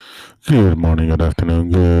Good morning, good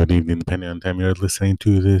afternoon, good evening, depending on the time you're listening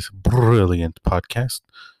to this brilliant podcast.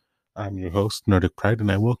 I'm your host, Nordic Pride,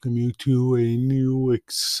 and I welcome you to a new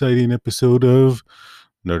exciting episode of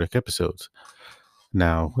Nordic Episodes.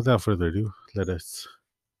 Now, without further ado, let us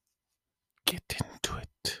get into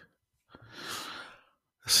it.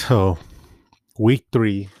 So, week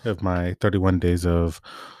 3 of my 31 days of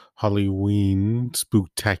Halloween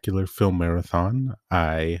Spooktacular film marathon,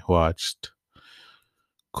 I watched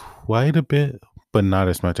quite a bit, but not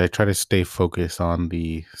as much. I try to stay focused on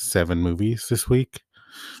the 7 movies this week.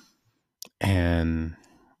 And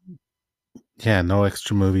yeah, no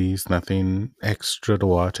extra movies, nothing extra to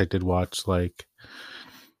watch. I did watch like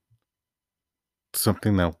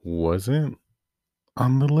something that wasn't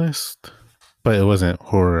on the list, but it wasn't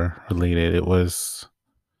horror related. It was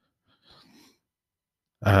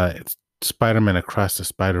it's Spider-Man Across the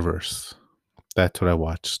Spider-Verse. That's what I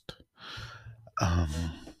watched. Um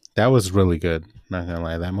that was really good. Not gonna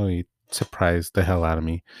lie, that movie surprised the hell out of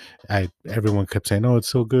me. Everyone kept saying, "Oh, it's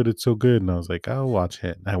so good, it's so good," and I was like, "I'll watch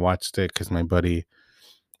it." I watched it because my buddy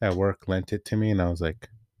at work lent it to me, and I was like,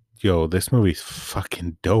 "Yo, this movie's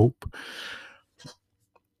fucking dope."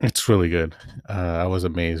 It's really good. I was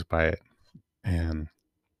amazed by it, and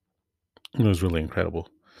it was really incredible.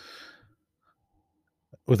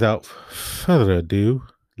 Without further ado,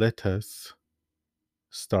 let us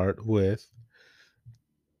start with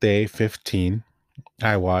day 15.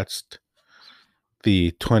 I watched the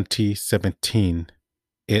 2017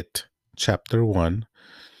 It Chapter 1.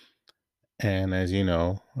 And as you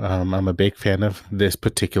know, I'm a big fan of this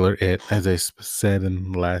particular It, as I said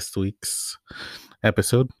in last week's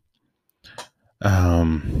episode.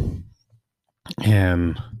 And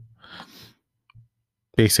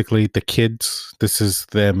basically, the kids, this is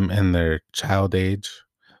them in their child age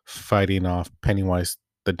fighting off Pennywise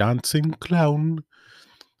the dancing clown.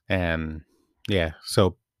 And yeah,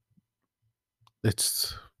 so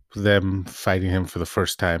it's them fighting him for the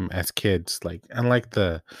first time as kids. Like, unlike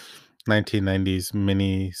the 1990s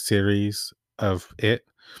mini series of it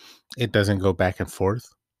doesn't go back and forth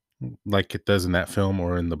like it does in that film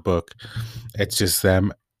or in the book. It's just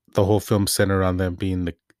them, the whole film centered on them being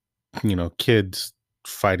the, kids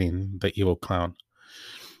fighting the evil clown.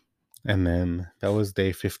 And then that was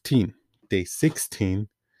day 15. Day 16,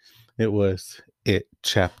 it was It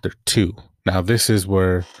Chapter 2. Now, this is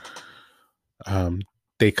where um,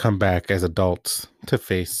 they come back as adults to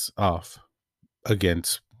face off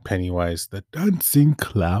against Pennywise, the dancing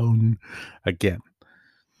clown, again.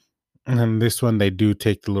 And then this one, they do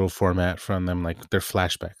take the little format from them, like their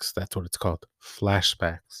flashbacks. That's what it's called.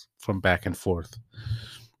 Flashbacks from back and forth,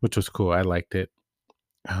 which was cool. I liked it.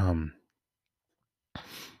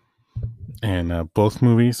 And both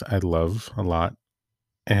movies I love a lot.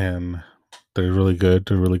 And they're really good.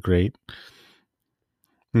 They're really great.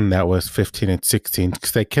 And that was 15 and 16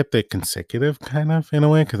 because I kept it consecutive kind of in a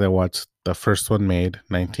way because I watched the first one made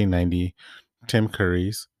 1990, Tim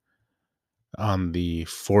Curry's, on the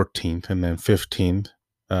 14th, and then 15th,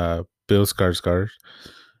 Bill Skarsgård,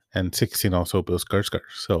 and 16 also Bill Skarsgård.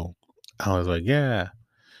 So I was like, yeah,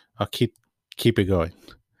 I'll keep it going.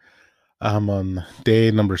 On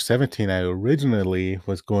day number 17, I originally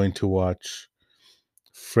was going to watch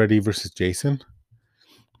Freddy versus Jason,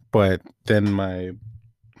 but then my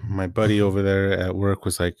buddy over there at work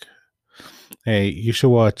was like, "Hey, you should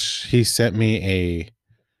watch." He sent me a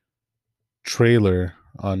trailer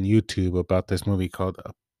on YouTube about this movie called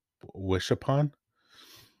Wish Upon.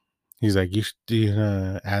 He's like, "You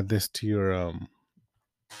should add this to your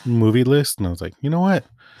movie list," and I was like, "You know what?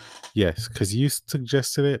 Yes, because you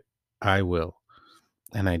suggested it. I will,"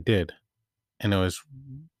 and I did, and it was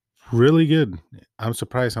really good. I'm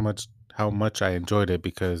surprised how much I enjoyed it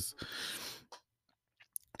because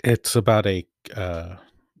it's about uh,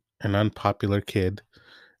 an unpopular kid,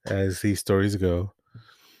 as these stories go.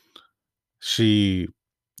 She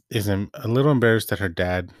is a little embarrassed that her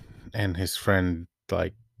dad and his friend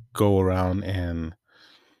like go around and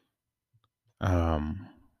um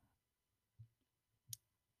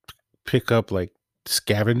pick up like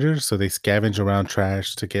scavengers. So they scavenge around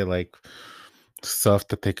trash to get like stuff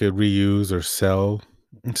that they could reuse or sell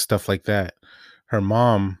and stuff like that. Her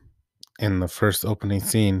mom, in the first opening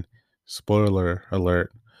scene, spoiler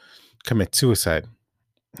alert, commits suicide.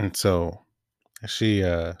 And so she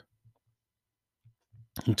uh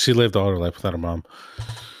she lived all her life without her mom,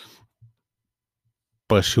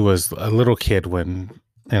 but she was a little kid when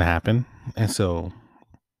it happened. And so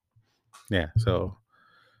yeah, so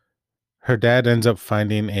her dad ends up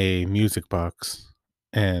finding a music box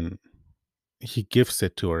and he gifts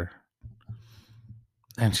it to her.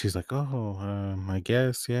 And she's like, "Oh, I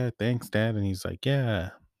guess, yeah, thanks, Dad." And he's like,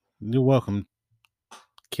 "Yeah, you're welcome,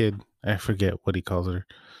 kid." I forget what he calls her.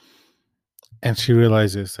 And she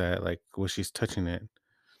realizes that, like, when she's touching it,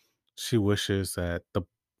 she wishes that the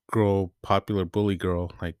girl, popular bully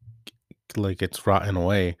girl, like it's rotten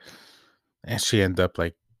away, and she ends up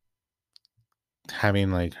like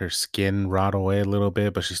having like her skin rot away a little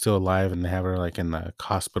bit, but she's still alive, and they have her like in the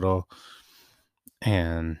hospital.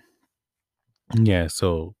 And yeah,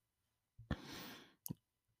 so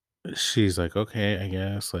she's like, okay, I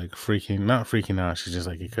guess, like not freaking out. She's just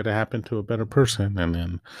like, it could have happened to a better person. And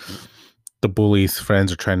then the bully's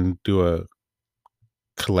friends are trying to do a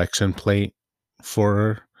collection plate for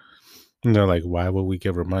her. And they're like, why would we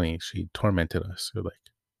give her money? She tormented us. They're like,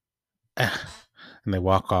 ah. And they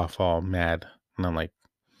walk off all mad. And I'm like,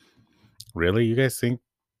 really? You guys think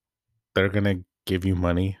they're going to give you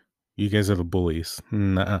money? You guys are the bullies.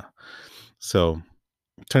 Nah. So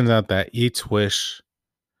turns out that each wish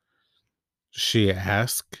she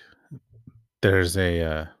asks, there's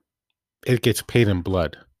it gets paid in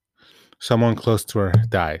blood. Someone close to her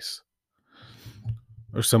dies,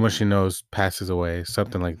 or someone she knows passes away,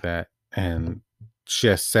 something like that. And she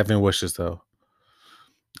has 7 wishes though.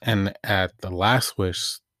 And at the last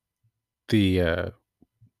wish, the I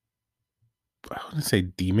want to say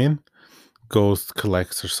demon goes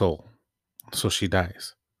collects her soul, so she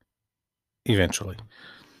dies eventually.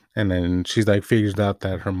 And then she's like figures out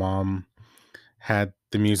that her mom had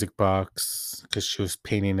the music box because she was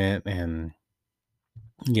painting it. And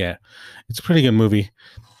yeah, it's a pretty good movie.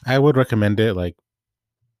 I would recommend it like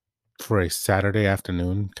for a Saturday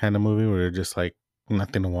afternoon kind of movie where you're just like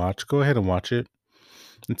nothing to watch. Go ahead and watch it.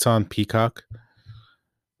 It's on Peacock,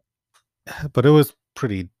 but it was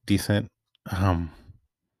pretty decent. Um,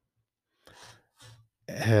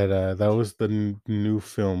 had that was the new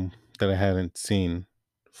film that I hadn't seen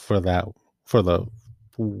for that for the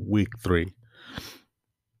week 3,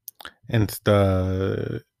 and it's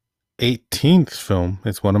the 18th film.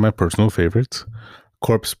 It's one of my personal favorites,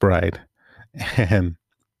 Corpse Bride, and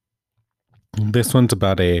this one's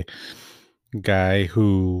about a guy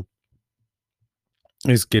who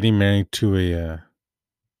is getting married to a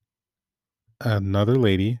another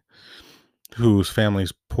lady whose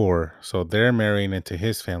family's poor. So they're marrying into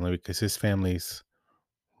his family because his family's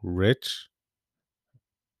rich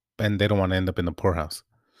and they don't want to end up in the poorhouse.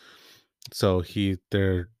 So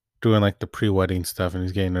they're doing like the pre-wedding stuff and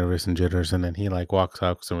he's getting nervous and jitters, and then he like walks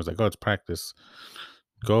out because someone's like, "Oh, it's practice.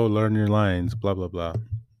 Go learn your lines." Blah blah blah.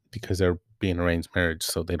 Because they're being arranged marriage,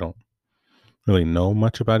 so they don't really know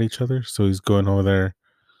much about each other. So he's going over there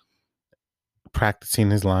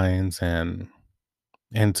practicing his lines and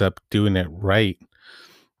ends up doing it right,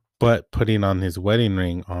 but putting on his wedding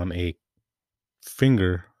ring on a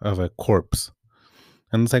finger of a corpse.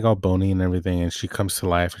 And it's like all bony and everything. And she comes to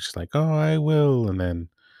life and she's like, "Oh, I will." And then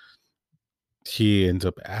he ends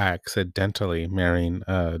up accidentally marrying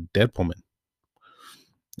a dead woman.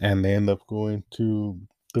 And they end up going to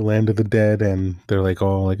the land of the dead. And they're like,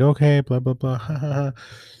 all like, okay, blah, blah, blah. Ha, ha, ha.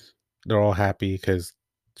 They're all happy because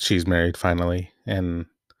she's married finally. And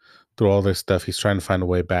through all this stuff, he's trying to find a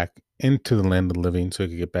way back into the land of the living so he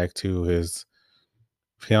could get back to his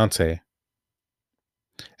fiance.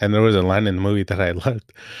 And there was a line in the movie that I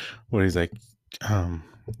loved where he's like,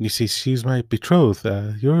 you see, she's my betrothed.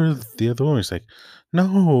 You're the other woman. He's like,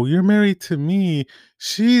 no, you're married to me.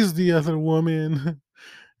 She's the other woman.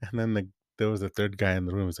 And then there was a third guy in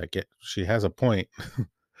the room. He's like, yeah, she has a point.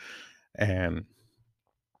 And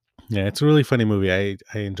yeah, it's a really funny movie. I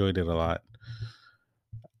enjoyed it a lot.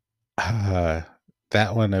 Uh,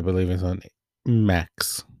 that one, I believe, is on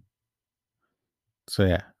Max. So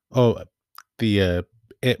yeah. Oh, the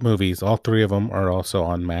It movies, all 3 of them are also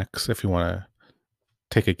on Max if you want to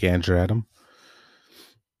take a gander at them.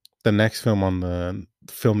 The next film on the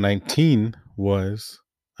film 19 was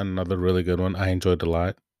another really good one. I enjoyed a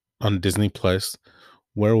lot on Disney Plus,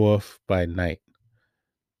 Werewolf by Night.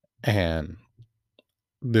 And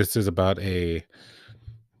this is about a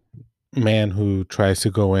man who tries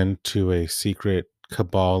to go into a secret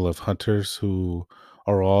cabal of hunters who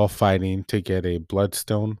are all fighting to get a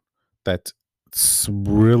bloodstone that's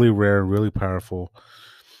really rare, really powerful.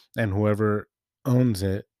 And whoever owns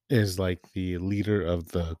it is like the leader of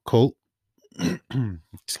the cult.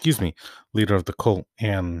 Excuse me, leader of the cult.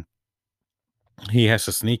 And he has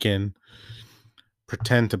to sneak in,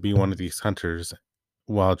 pretend to be one of these hunters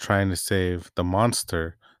while trying to save the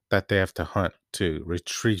monster that they have to hunt to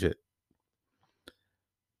retrieve it.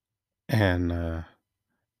 And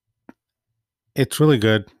it's really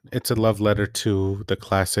good. It's a love letter to the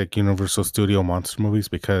classic Universal Studio monster movies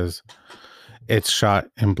because It's shot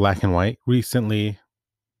in black and white. Recently,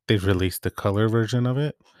 they've released the color version of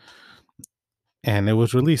it, and it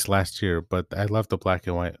was released last year. But I love the black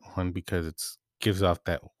and white one because it's gives off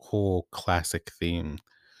that whole classic theme,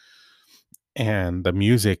 and the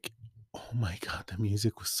music. Oh my god, the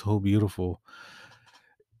music was so beautiful.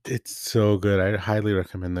 It's so good. I highly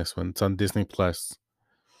recommend this one. It's on Disney Plus.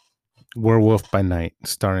 Werewolf by Night,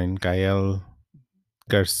 starring Gael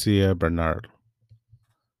Garcia Bernal.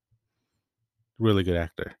 Really good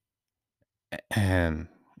actor. And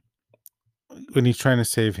when he's trying to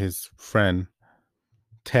save his friend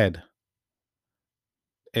Ted,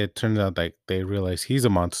 it turns out like they realize he's a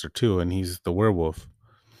monster too, and he's the werewolf.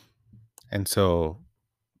 And so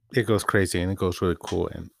it goes crazy and it goes really cool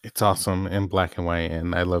and it's awesome in black and white,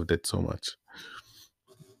 and I loved it so much.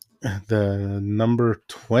 The number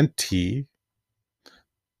 20th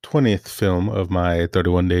film of my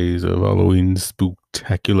 31 days of Halloween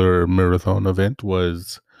Spooktacular marathon event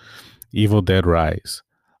was Evil Dead Rise.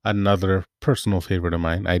 Another personal favorite of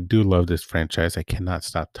mine. I do love this franchise. I cannot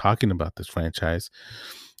stop talking about this franchise.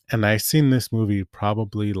 And I've seen this movie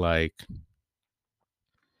probably like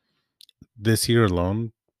this year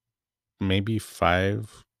alone, maybe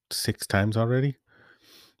 5, 6 times already,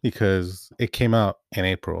 because it came out in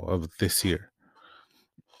April of this year.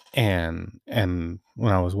 And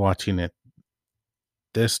when I was watching it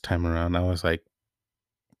this time around, I was like,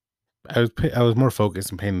 I was more focused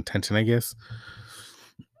and paying attention, I guess.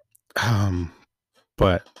 Um,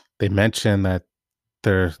 but they mentioned that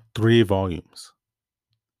there are 3 volumes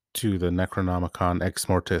to the Necronomicon Ex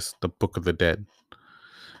Mortis, the Book of the Dead.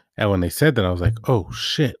 And when they said that, I was like, oh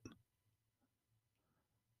shit.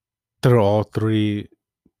 They're all 3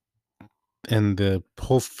 in the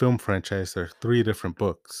whole film franchise. There are 3 different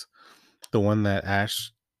books. The one that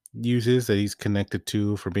Ash uses, that he's connected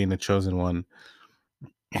to for being the chosen one.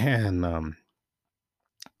 And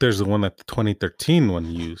there's the one that the 2013 one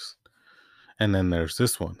used. And then there's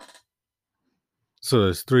this one. So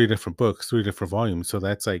there's 3 different books, 3 different volumes. So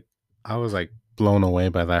that's like, I was like blown away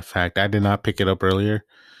by that fact. I did not pick it up earlier.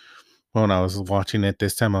 When I was watching it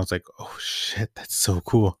this time, I was like, oh shit, that's so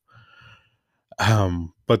cool.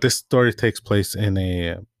 But this story takes place in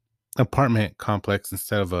a apartment complex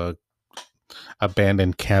instead of a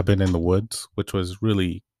abandoned cabin in the woods, which was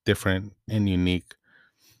really different and unique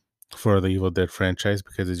for the Evil Dead franchise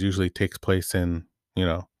because it usually takes place in,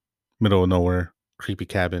 middle of nowhere, creepy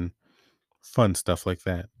cabin, fun stuff like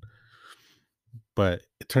that. But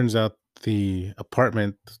it turns out the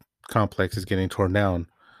apartment complex is getting torn down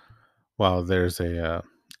while there's a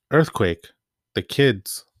earthquake. The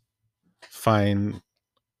kids find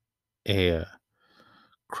a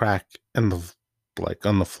crack in the like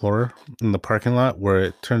on the floor in the parking lot where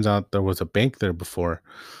it turns out there was a bank there before,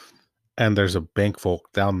 and there's a bank vault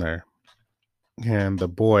down there. And the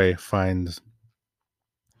boy finds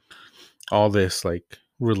all this like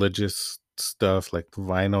religious stuff, like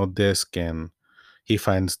vinyl disc, and he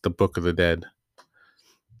finds the Book of the Dead,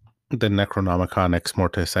 the Necronomicon Ex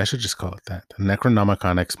Mortis. I should just call it that, the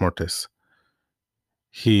Necronomicon Ex Mortis.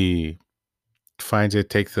 He finds it,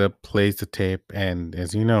 takes it up, plays the tape, and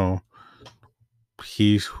as you know,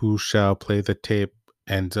 he who shall play the tape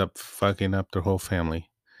ends up fucking up their whole family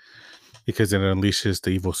because it unleashes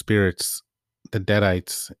the evil spirits, the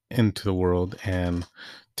Deadites, into the world and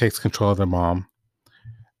takes control of their mom.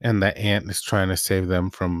 And that aunt is trying to save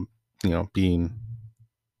them from, being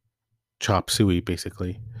chop suey,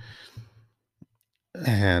 basically.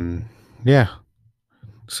 And yeah,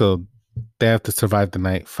 so they have to survive the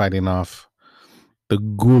night fighting off the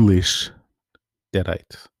ghoulish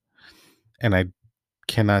Deadites. And I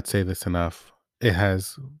cannot say this enough. It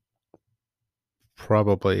has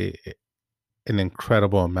probably an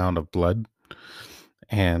incredible amount of blood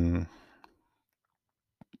and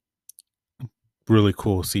really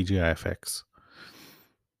cool CGI effects.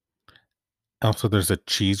 Also, there's a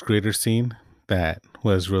cheese grater scene that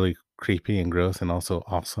was really creepy and gross and also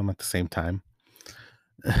awesome at the same time.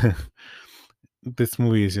 This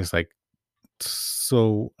movie is just like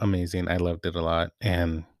so amazing. I loved it a lot.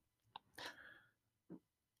 And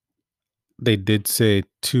they did say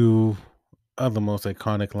 2 of the most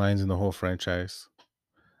iconic lines in the whole franchise.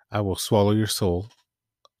 I will swallow your soul.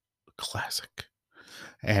 Classic.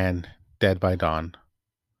 And Dead by Dawn.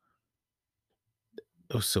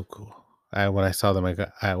 It was so cool. When I saw them,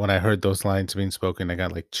 when I heard those lines being spoken, I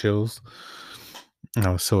got like chills. And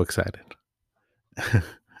I was so excited.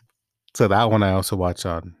 So that one I also watched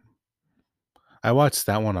on. I watched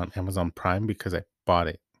that one on Amazon Prime because I bought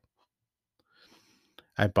it.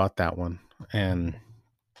 I bought that one, and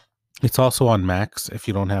it's also on Max. If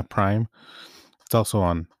you don't have Prime, it's also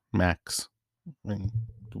on Max. and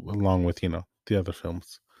along with the other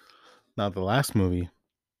films. Now, the last movie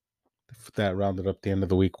that rounded up the end of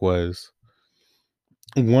the week was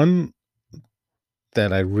one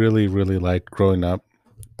that I really, really liked growing up,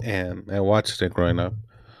 and I watched it growing up.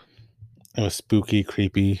 It was spooky,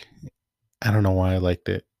 creepy. I don't know why I liked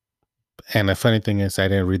it. And the funny thing is, I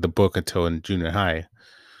didn't read the book until in junior high.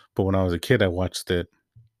 But when I was a kid, I watched it.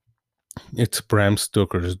 It's Bram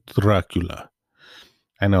Stoker's Dracula.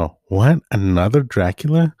 I know. What? Another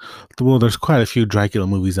Dracula? Well, there's quite a few Dracula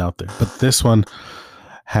movies out there, but this one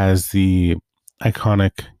has the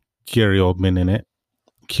iconic Gary Oldman in it,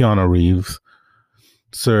 Keanu Reeves,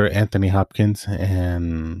 Sir Anthony Hopkins,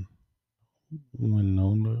 and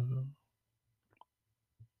Winona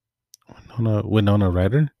Winona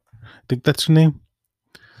Ryder. I think that's her name.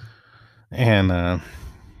 And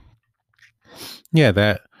yeah,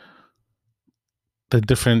 that the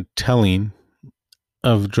different telling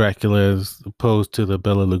of Dracula as opposed to the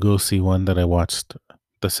Bela Lugosi one that I watched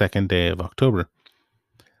the second day of October.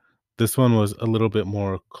 This one was a little bit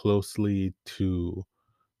more closely to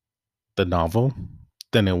the novel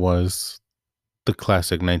than it was the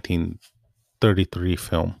classic 1933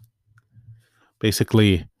 film.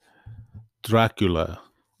 Basically, Dracula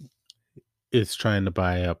is trying to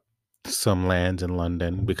buy up some lands in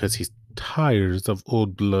London because he's tired of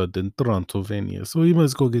old blood in Transylvania. So he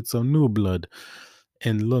must go get some new blood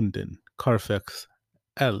in London, Carfax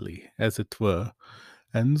Alley, as it were.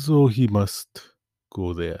 And so he must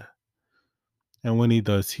go there. And when he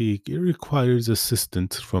does, he requires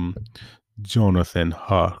assistance from Jonathan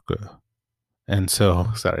Harker. And so,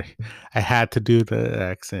 sorry, I had to do the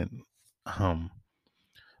accent. But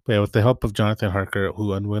yeah, with the help of Jonathan Harker,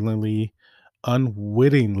 who unwittingly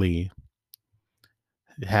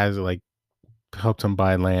has like helped him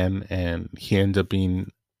buy land, and he ends up being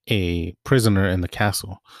a prisoner in the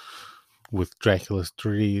castle with Dracula's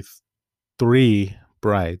three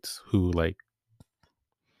brides who like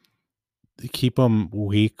keep him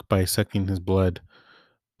weak by sucking his blood,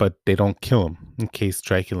 but they don't kill him in case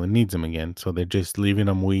Dracula needs him again. So they're just leaving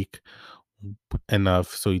him weak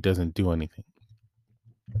enough so he doesn't do anything.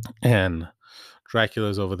 And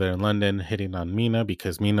Dracula's over there in London hitting on Mina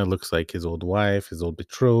because Mina looks like his old wife, his old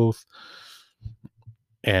betrothed.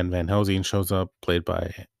 And Van Helsing shows up, played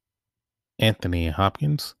by Anthony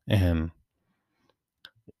Hopkins, and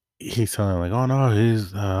he's telling like, "Oh no,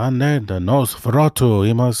 he's undead, the Nosferatu.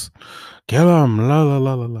 He must kill him." La la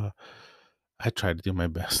la la la. I try to do my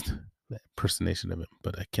best impersonation of him,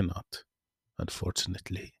 but I cannot,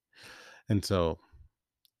 unfortunately. And so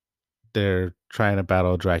they're trying to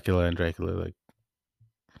battle Dracula, and Dracula like,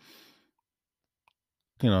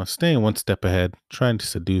 staying one step ahead, trying to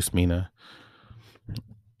seduce Mina,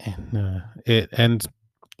 and it ends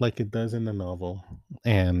like it does in the novel.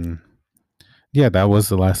 And yeah, that was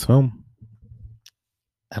the last film.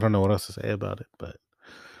 I don't know what else to say about it, but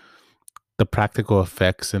the practical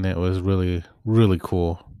effects in it was really, really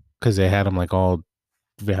cool because they had him like all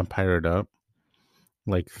vampired up,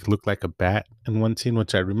 like looked like a bat in one scene,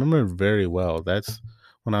 which I remember very well. That's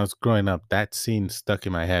when I was growing up. That scene stuck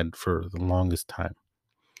in my head for the longest time,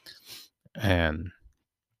 and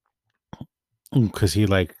because he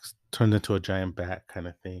like turned into a giant bat kind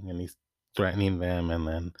of thing, and he's threatening them, and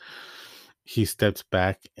then he steps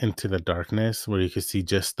back into the darkness where you can see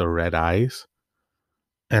just the red eyes.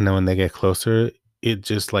 And then when they get closer, it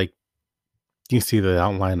just like you see the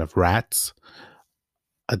outline of rats,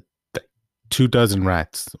 a 2 dozen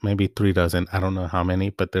rats, maybe 3 dozen. I don't know how many,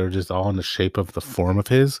 but they're just all in the shape of the form of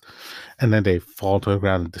his. And then they fall to the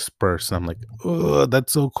ground and disperse. And I'm like, oh,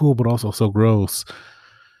 that's so cool, but also so gross.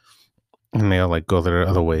 And they all like go their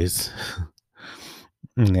other ways.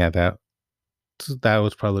 And yeah, that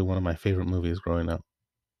was probably one of my favorite movies growing up.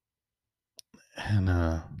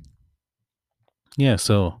 And yeah,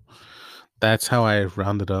 so that's how I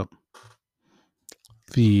rounded up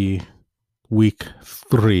the week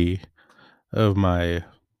 3 of my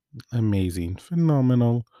amazing,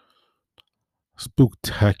 phenomenal,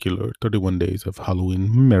 spooktacular 31 days of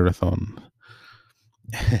Halloween marathon.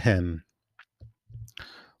 And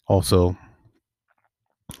also,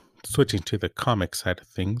 switching to the comic side of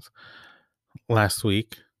things, last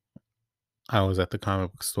week I was at the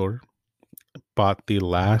comic book store, bought the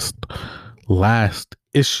last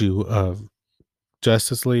issue of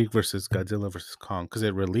Justice League versus Godzilla versus Kong because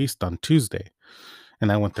it released on Tuesday,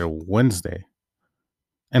 and I went there Wednesday.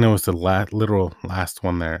 And it was the literal last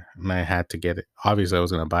one there, and I had to get it. Obviously, I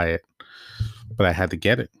was going to buy it, but I had to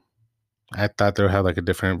get it. I thought they would have like a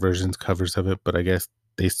different versions, covers of it, but I guess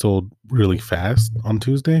they sold really fast on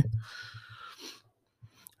Tuesday.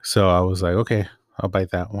 So I was like, okay, I'll buy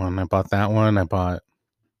that one. I bought that one. I bought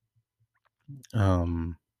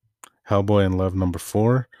um Hellboy in Love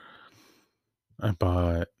 #4. I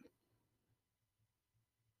bought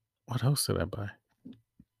what else did I buy?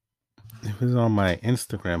 It was on my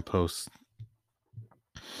Instagram post,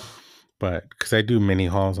 but because I do mini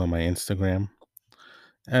hauls on my Instagram,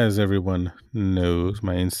 as everyone knows,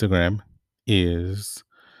 my Instagram is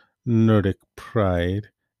Nordic Pride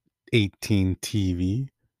 18 TV.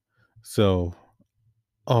 So,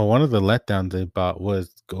 oh, one of the letdowns they bought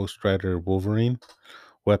was Ghost Rider Wolverine,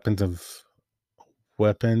 Weapons of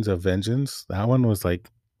Weapons of Vengeance. That one was like,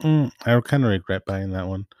 I kind of regret buying that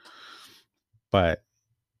one, but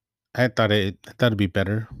I thought it'd be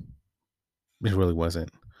better. It really wasn't.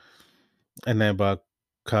 And I bought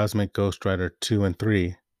Cosmic Ghost Rider 2 and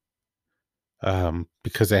 3,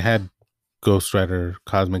 because I had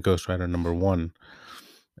Cosmic Ghost Rider #1,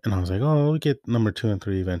 and I was like, oh, I'll get number 2 and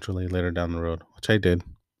 3 eventually later down the road, which I did.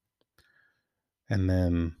 And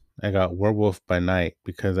then I got Werewolf by Night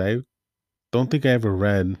because I don't think I ever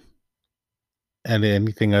read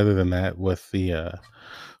anything other than that with the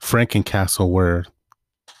Frankencastle where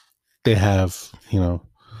they have,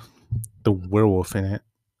 the werewolf in it.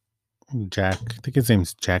 Jack, I think his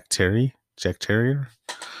name's Jack Terry. Jack Terrier.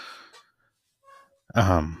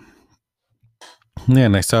 Um, yeah,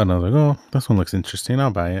 and I saw it and I was like, oh, this one looks interesting.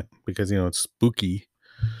 I'll buy it because, it's spooky.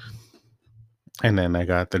 And then I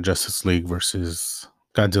got the Justice League versus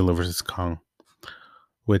Godzilla versus Kong,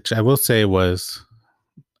 which I will say was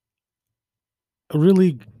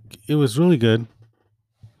really, it was really good.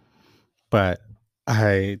 But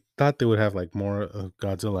I thought they would have like more of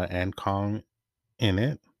Godzilla and Kong in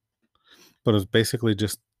it. But it was basically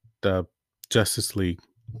just the Justice League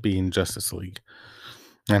being Justice League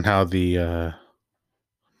and how the,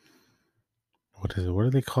 what is it? What do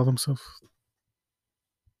they call themselves?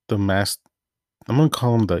 The mass. I'm gonna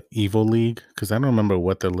call them the Evil League because I don't remember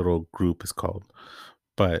what their little group is called.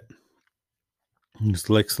 But it's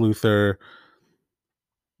Lex Luthor,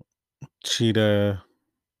 Cheetah,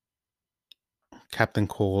 Captain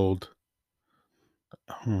Cold,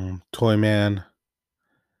 Toyman,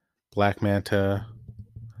 Black Manta,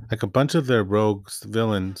 like a bunch of their rogues,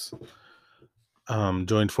 villains,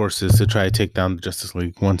 joined forces to try to take down the Justice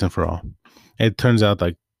League once and for all. It turns out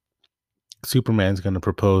like Superman's going to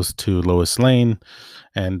propose to Lois Lane,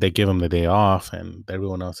 and they give him the day off, and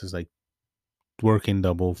everyone else is like working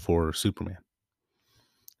double for Superman.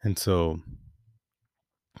 And so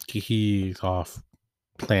he's off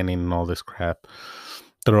planning and all this crap.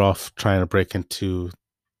 They're off trying to break into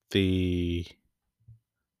the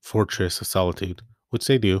Fortress of Solitude, which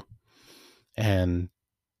they do, and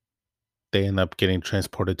they end up getting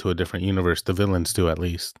transported to a different universe. The villains do, at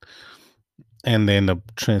least. And they end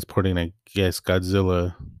up transporting, I guess,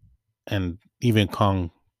 Godzilla and even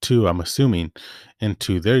Kong too, I'm assuming,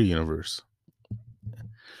 into their universe.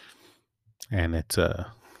 And it's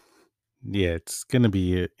it's gonna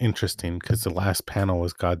be interesting because the last panel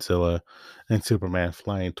was Godzilla and Superman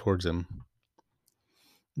flying towards him.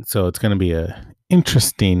 So it's gonna be a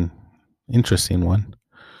interesting one.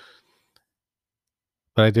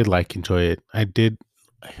 But I did enjoy it. I did.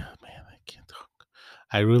 Man, I can't talk.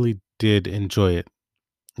 I really did enjoy it.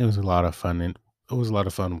 It was a lot of fun, and it was a lot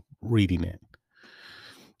of fun reading it.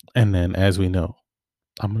 And then, as we know,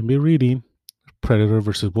 I'm gonna be reading Predator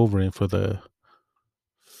versus Wolverine for the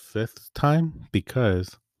 5th time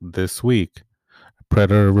because this week,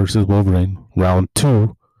 Predator versus Wolverine round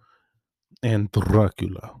 2 and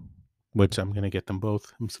Dracula, which I'm gonna get them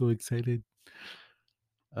both. I'm so excited.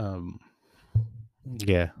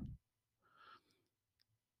 Yeah.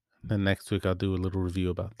 Then next week I'll do a little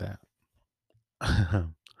review about that.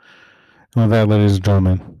 With that, ladies and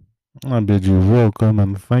gentlemen, I bid you welcome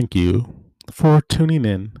and thank you for tuning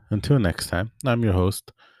in. Until next time, I'm your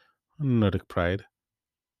host, Nordic Pride.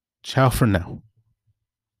 Ciao for now.